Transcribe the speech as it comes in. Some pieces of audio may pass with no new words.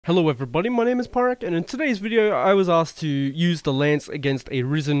Hello everybody, my name is Pyrac, and in today's video I was asked to use the lance against a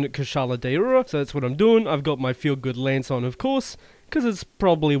risen Kushala Daora, so that's what I'm doing. I've got my feel good lance on, of course, because it's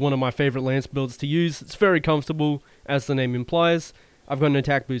probably one of my favourite lance builds to use. It's very comfortable, as the name implies. I've got an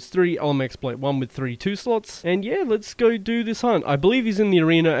attack boost 3, element exploit 1 with 3 2 slots, and yeah, let's go do this hunt. I believe he's in the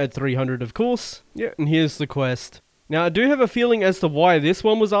arena at 300, of course. Yeah, and here's the quest. Now, I do have a feeling as to why this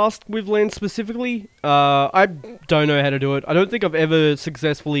one was asked with lance specifically. I don't know how to do it. I don't think I've ever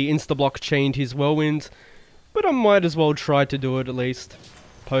successfully insta-block chained his whirlwind, but I might as well try to do it at least.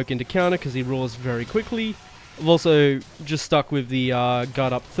 Poke into counter because he roars very quickly. I've also just stuck with the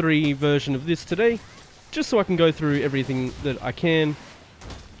guard up 3 version of this today, just so I can go through everything that I can.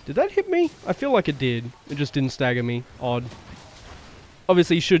 Did that hit me? I feel like it did. It just didn't stagger me. Odd.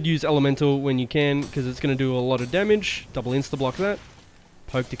 Obviously, you should use Elemental when you can, because it's going to do a lot of damage. Double insta-block that.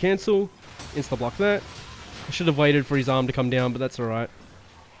 Poke to cancel. Insta-block that. I should have waited for his arm to come down, but that's alright.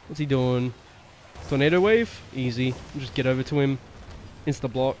 What's he doing? Tornado Wave? Easy. Just get over to him.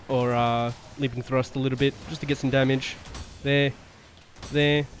 Insta-block, or Leaping Thrust a little bit, just to get some damage. There.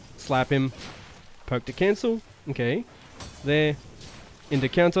 There. Slap him. Poke to cancel. Okay. There. Into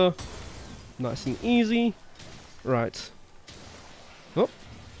counter. Nice and easy. Right. Oh.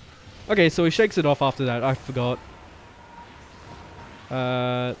 Okay, so he shakes it off after that. I forgot.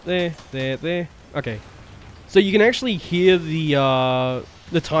 There. Okay. So you can actually hear the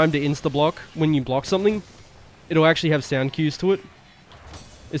time to insta-block when you block something. It'll actually have sound cues to it.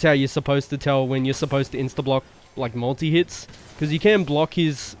 It's how you're supposed to tell when you're supposed to insta-block, like, multi-hits. Because you can block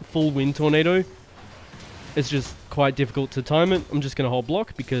his full wind tornado. It's just quite difficult to time it. I'm just going to hold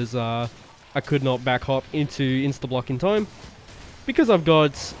block because I could not back hop into insta-block in time. Because I've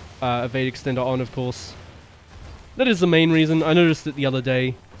got evade extender on, of course. That is the main reason. I noticed it the other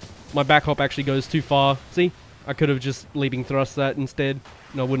day. My back hop actually goes too far. See? I could have just leaping thrust that instead,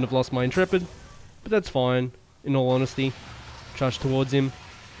 and I wouldn't have lost my intrepid. But that's fine, in all honesty. Charge towards him.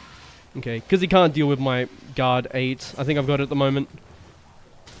 Okay, because he can't deal with my guard 8. I think I've got it at the moment.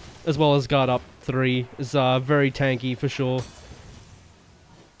 As well as guard up 3. Is very tanky for sure.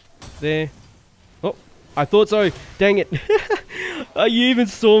 There. Oh, I thought so. Dang it. You even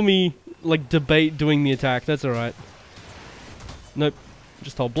saw me, like, debate doing the attack. That's alright. Nope.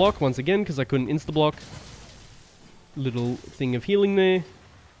 Just hold block once again, because I couldn't insta-block. Little thing of healing there.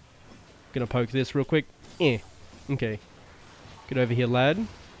 Gonna poke this real quick. Okay. Get over here, lad.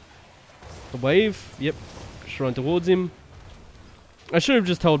 The wave. Yep. Just run towards him. I should have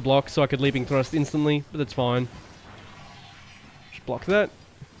just held block so I could leaping thrust instantly, but that's fine. Just block that.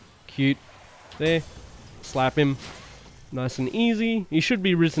 Cute. There. Slap him. Nice and easy. He should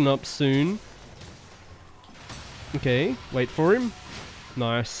be risen up soon. Okay, wait for him.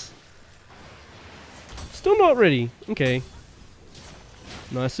 Nice. Still not ready. Okay.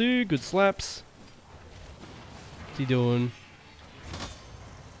 Nice, good slaps. What's he doing?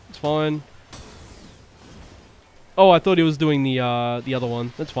 It's fine. Oh, I thought he was doing the other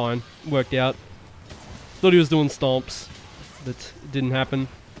one. That's fine. Worked out. Thought he was doing stomps. That didn't happen.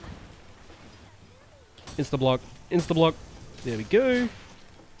 Insta-block. Insta-block. There we go.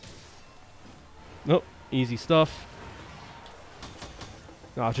 Oh, easy stuff.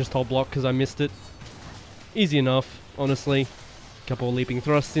 Ah, just hold block because I missed it. Easy enough, honestly. Couple of leaping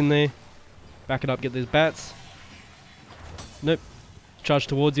thrusts in there. Back it up, get those bats. Nope. Charge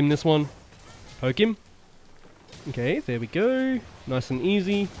towards him this one. Poke him. Okay, there we go. Nice and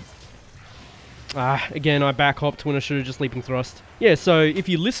easy. Ah, again, I back hopped when I should have just leaping thrust. Yeah, so if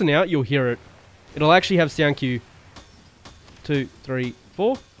you listen out, you'll hear it. It'll actually have sound cue. 2, 3,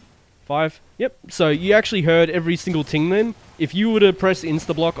 4, 5. Yep. So you actually heard every single ting then. If you were to press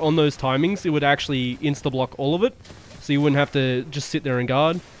insta-block on those timings, it would actually insta-block all of it. So you wouldn't have to just sit there and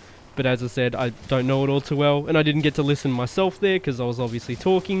guard. But as I said, I don't know it all too well. And I didn't get to listen myself there because I was obviously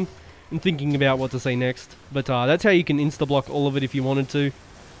talking and thinking about what to say next. But that's how you can insta-block all of it if you wanted to.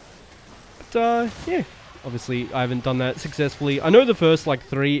 But yeah. Obviously, I haven't done that successfully. I know the first, like,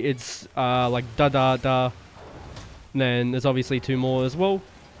 3, it's, like, da-da-da. And then there's obviously 2 more as well.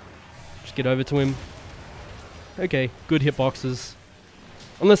 Just get over to him. Okay, good hitboxes.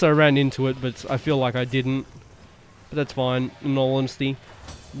 Unless I ran into it, but I feel like I didn't. But that's fine, in all honesty.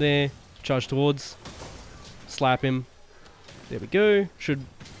 There. Charge towards. Slap him. There we go. Should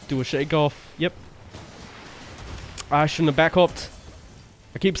do a shake off. Yep. I shouldn't have back hopped.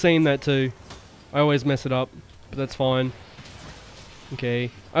 I keep saying that too. I always mess it up, but that's fine. Okay.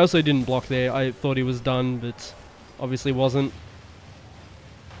 I also didn't block there. I thought he was done, but obviously wasn't.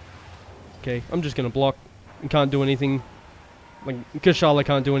 Okay, I'm just gonna block. He can't do anything. Like, Kushala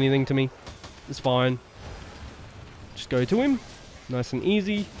can't do anything to me. It's fine. Just go to him. Nice and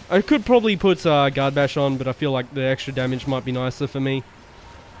easy. I could probably put guard bash on, but I feel like the extra damage might be nicer for me.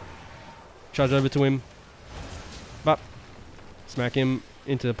 Charge over to him. But smack him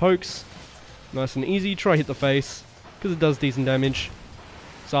into pokes. Nice and easy. Try hit the face, because it does decent damage.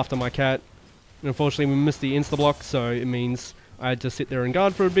 It's after my cat. And unfortunately we missed the insta-block, so it means I had to sit there and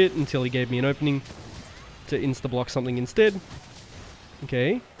guard for a bit until he gave me an opening to insta-block something instead.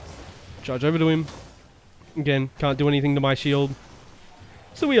 Okay. Charge over to him. Again, can't do anything to my shield.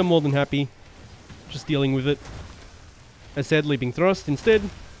 So we are more than happy. Just dealing with it. As said, leaping thrust instead.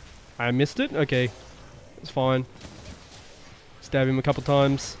 I missed it. Okay. It's fine. Stab him a couple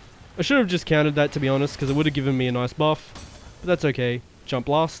times. I should have just countered that, to be honest, because it would have given me a nice buff. But that's okay. Jump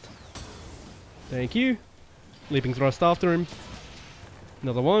blast. Thank you. Leaping thrust after him.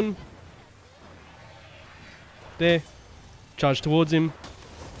 Another one. There. Charge towards him.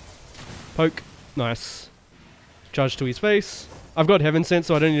 Poke. Nice. Charge to his face. I've got Heaven Sent,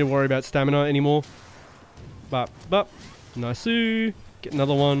 so I don't need to worry about stamina anymore. Bop. Nice-oo. Get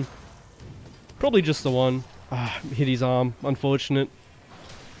another one. Probably just the one. Ah, hit his arm. Unfortunate.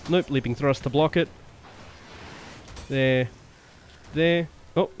 Nope, leaping thrust to block it. There. There.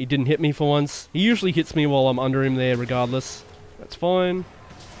 Oh, he didn't hit me for once. He usually hits me while I'm under him there regardless. That's fine.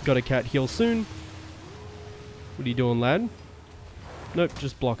 Got a cat heal soon. What are you doing, lad? Nope,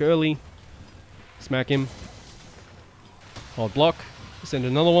 just block early. Smack him. Hold block. Send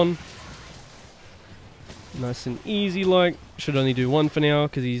another one. Nice and easy like. Should only do one for now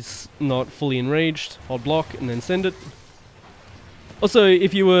because he's not fully enraged. Hold block and then send it. Also,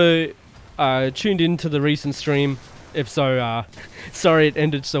 if you were tuned into the recent stream, if so, sorry it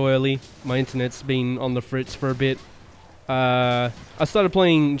ended so early. My internet's been on the fritz for a bit. I started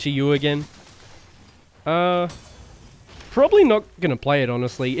playing GU again. Probably not gonna play it,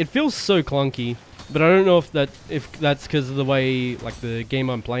 honestly. It feels so clunky. But I don't know if that's because of the way, like, the game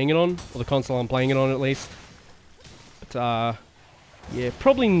I'm playing it on, or the console I'm playing it on at least. But yeah,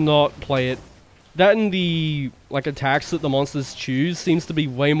 probably not play it. That and the like attacks that the monsters choose seems to be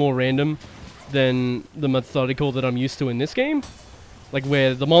way more random than the methodical that I'm used to in this game. Like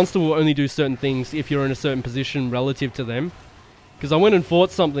where the monster will only do certain things if you're in a certain position relative to them. Because I went and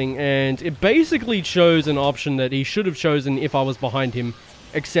fought something and it basically chose an option that he should have chosen if I was behind him,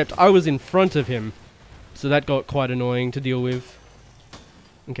 except I was in front of him. So that got quite annoying to deal with.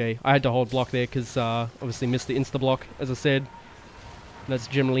 Okay, I had to hold block there because obviously missed the insta-block, as I said. That's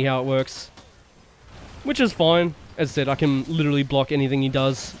generally how it works. Which is fine. As I said, I can literally block anything he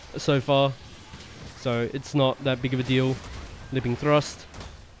does so far. So it's not that big of a deal. Leaping thrust,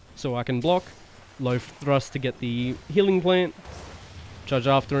 so I can block. Low thrust to get the healing plant. Charge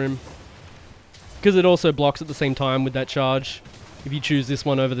after him. Because it also blocks at the same time with that charge. If you choose this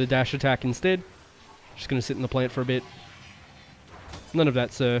one over the dash attack instead. Just going to sit in the plant for a bit. None of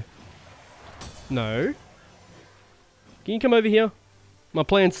that, sir. No. Can you come over here? My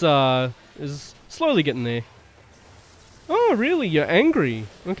plant's is slowly getting there. Oh, really? You're angry?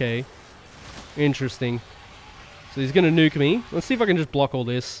 Okay. Interesting. So he's going to nuke me. Let's see if I can just block all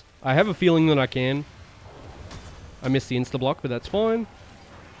this. I have a feeling that I can. I missed the insta-block, but that's fine.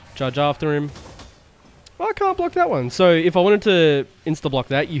 Charge after him. Well, I can't block that one. So if I wanted to insta-block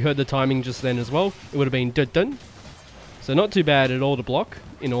that, you heard the timing just then as well. It would have been dun-dun. So not too bad at all to block,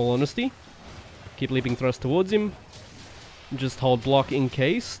 in all honesty. Keep leaping thrust towards him. Just hold block in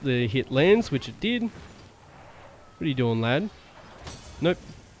case the hit lands, which it did. What are you doing, lad? Nope.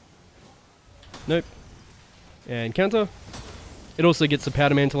 Nope. And counter. It also gets the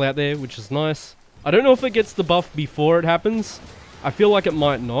powder mantle out there, which is nice. I don't know if it gets the buff before it happens. I feel like it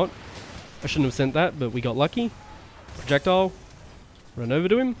might not. I shouldn't have sent that, but we got lucky. Projectile. Run over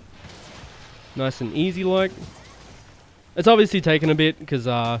to him. Nice and easy like. It's obviously taken a bit, because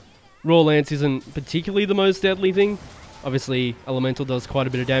Raw Lance isn't particularly the most deadly thing. Obviously, Elemental does quite a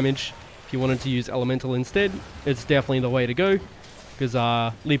bit of damage. If you wanted to use Elemental instead, it's definitely the way to go.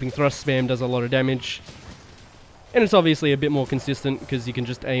 Because Leaping Thrust spam does a lot of damage. And it's obviously a bit more consistent, because you can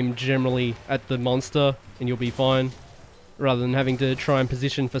just aim generally at the monster, and you'll be fine. Rather than having to try and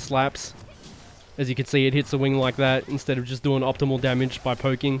position for slaps. As you can see, it hits the wing like that, instead of just doing optimal damage by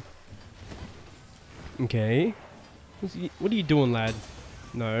poking. Okay. What are you doing, lad?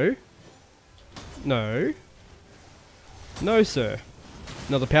 No. No. No, sir.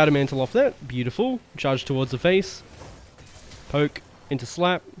 Another powder mantle off that. Beautiful. Charge towards the face. Poke into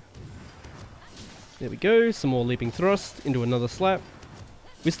slap. There we go. Some more leaping thrust into another slap.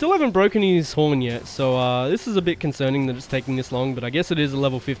 We still haven't broken his horn yet, so this is a bit concerning that it's taking this long, but I guess it is a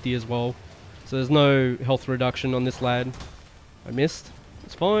level 50 as well. So there's no health reduction on this lad. I missed.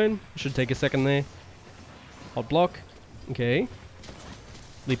 It's fine. Should take a second there. Hot block. Okay.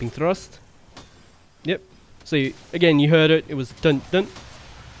 Leaping thrust. Yep. So again, you heard it. It was dun dun.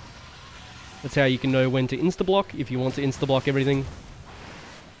 That's how you can know when to insta-block if you want to insta-block everything.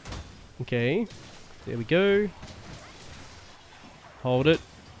 Okay. There we go. Hold it.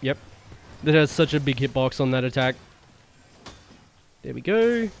 Yep. That has such a big hitbox on that attack. There we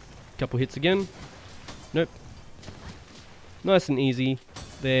go. Couple hits again. Nope. Nice and easy.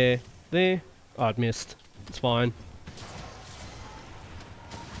 There. There. Oh, it missed. It's fine.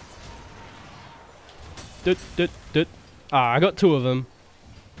 Dut, dut, dut. Ah, I got 2 of them.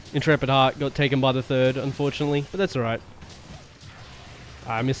 Intrepid Heart got taken by the 3rd, unfortunately. But that's alright.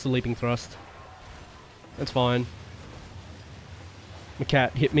 Ah, I missed the leaping thrust. That's fine. My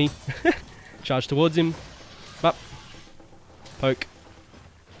cat hit me. Charge towards him. Bop. Poke.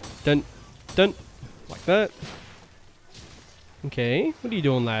 Dun. Dun. Like that. Okay. What are you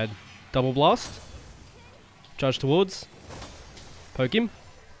doing, lad? Double blast. Charge towards. Poke him.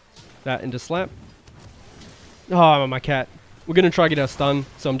 That into slap. Oh, my cat. We're going to try get our stun,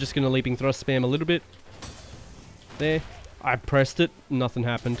 so I'm just going to leaping thrust spam a little bit. There. I pressed it. Nothing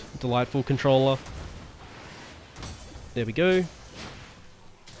happened. Delightful controller. There we go.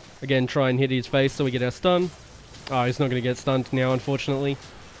 Again, try and hit his face so we get our stun. Oh, he's not going to get stunned now, unfortunately.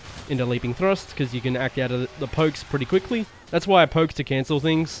 Into leaping thrust, because you can act out of the pokes pretty quickly. That's why I poke to cancel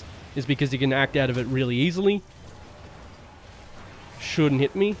things, is because you can act out of it really easily. Shouldn't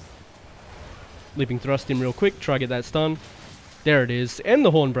hit me. Leaping thrust him real quick, try get that stun. There it is, and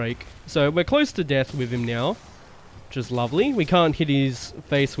the horn break. So we're close to death with him now, which is lovely. We can't hit his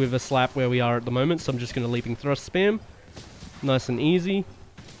face with a slap where we are at the moment, so I'm just going to leaping thrust spam. Nice and easy.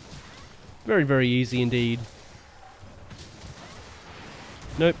 Very, very easy indeed.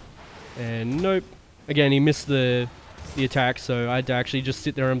 Nope. And nope. Again, he missed the attack, so I had to actually just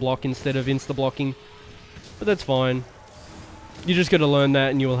sit there and block instead of insta-blocking. But that's fine. You just got to learn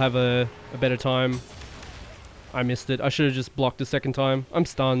that and you will have a better time. I missed it. I should have just blocked a second time. I'm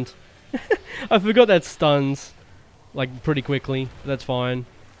stunned. I forgot that stuns, like, pretty quickly. That's fine.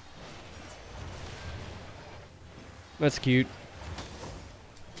 That's cute.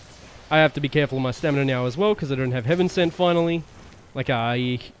 I have to be careful of my stamina now as well, because I don't have Heaven Sent finally. Like,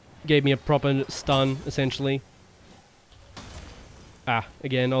 he gave me a proper stun, essentially. Ah,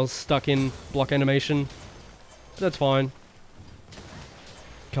 again, I was stuck in block animation. But that's fine.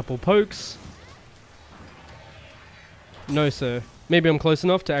 Couple pokes. No, sir. Maybe I'm close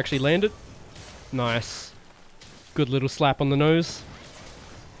enough to actually land it. Nice. Good little slap on the nose.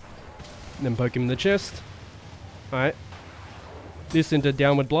 And then poke him in the chest. Alright. This into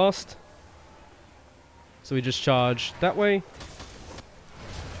downward blast. So we just charge that way.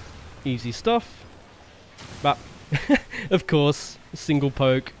 Easy stuff. But, of course, a single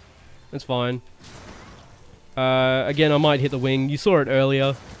poke. That's fine. Again, I might hit the wing. You saw it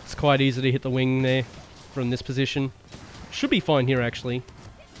earlier. It's quite easy to hit the wing there from this position. Should be fine here, actually.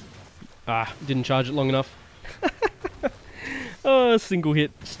 Ah, didn't charge it long enough. Oh, single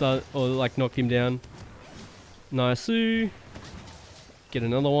hit stun, or like knocked him down. Nice-oo. Get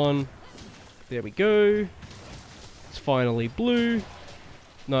another one. There we go. It's finally blue.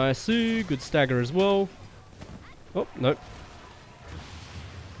 Nice-oo. Good stagger as well. Oh, nope.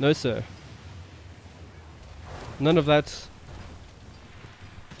 No, sir. None of that.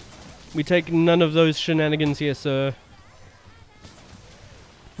 We take none of those shenanigans here, sir.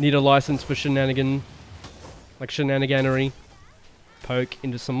 Need a license for shenanigan. Like shenaniganery. Poke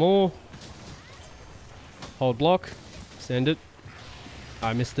into some more. Hold block. Send it.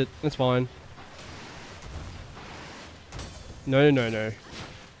 I missed it. That's fine. No, no, no.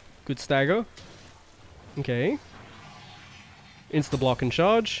 Good stagger. Okay. Insta block and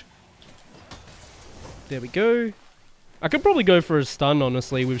charge. There we go. I could probably go for a stun,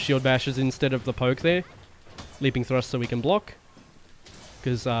 honestly, with shield bashes instead of the poke there. Leaping thrust so we can block.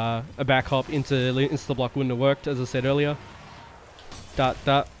 Because a back hop into insta block wouldn't have worked, as I said earlier.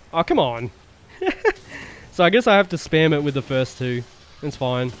 Oh, come on. So I guess I have to spam it with the first two. That's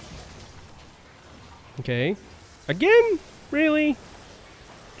fine. Okay. Again? Really?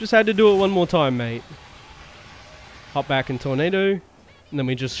 Just had to do it one more time, mate. Hop back and tornado. And then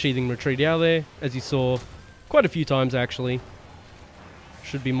we just sheathing retreat out there, as you saw quite a few times actually.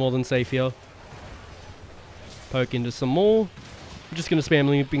 Should be more than safe here. Poke into some more. I'm just going to spam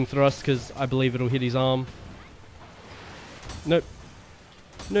leaping thrust because I believe it'll hit his arm. Nope.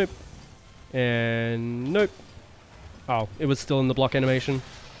 Nope. And nope. Oh, it was still in the block animation.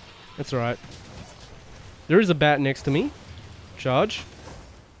 That's alright. There is a bat next to me. Charge.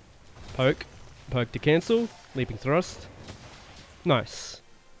 Poke. Poke to cancel. Leaping thrust. Nice.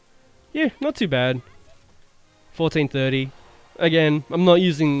 Yeah, not too bad. 1430. Again, I'm not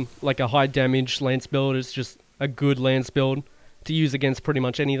using like a high damage lance build, it's just a good lance build to use against pretty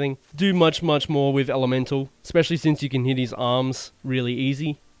much anything. Do much more with elemental, especially since you can hit his arms really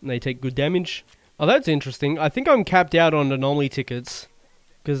easy and they take good damage. Oh, that's interesting. I think I'm capped out on anomaly tickets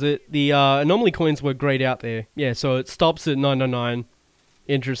because the anomaly coins were grayed out there. Yeah, so it stops at 999.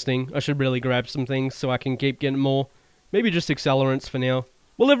 Interesting. I should really grab some things so I can keep getting more. Maybe just accelerants for now.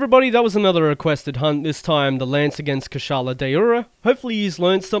 Well, everybody, that was another requested hunt, this time the Lance against Kushala Daora. Hopefully you've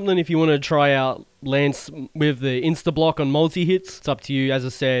learned something if you want to try out Lance with the insta-block on multi-hits. It's up to you, as I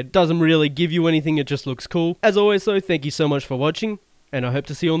said. Doesn't really give you anything, it just looks cool. As always though, thank you so much for watching, and I hope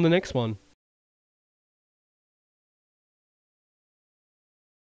to see you on the next one.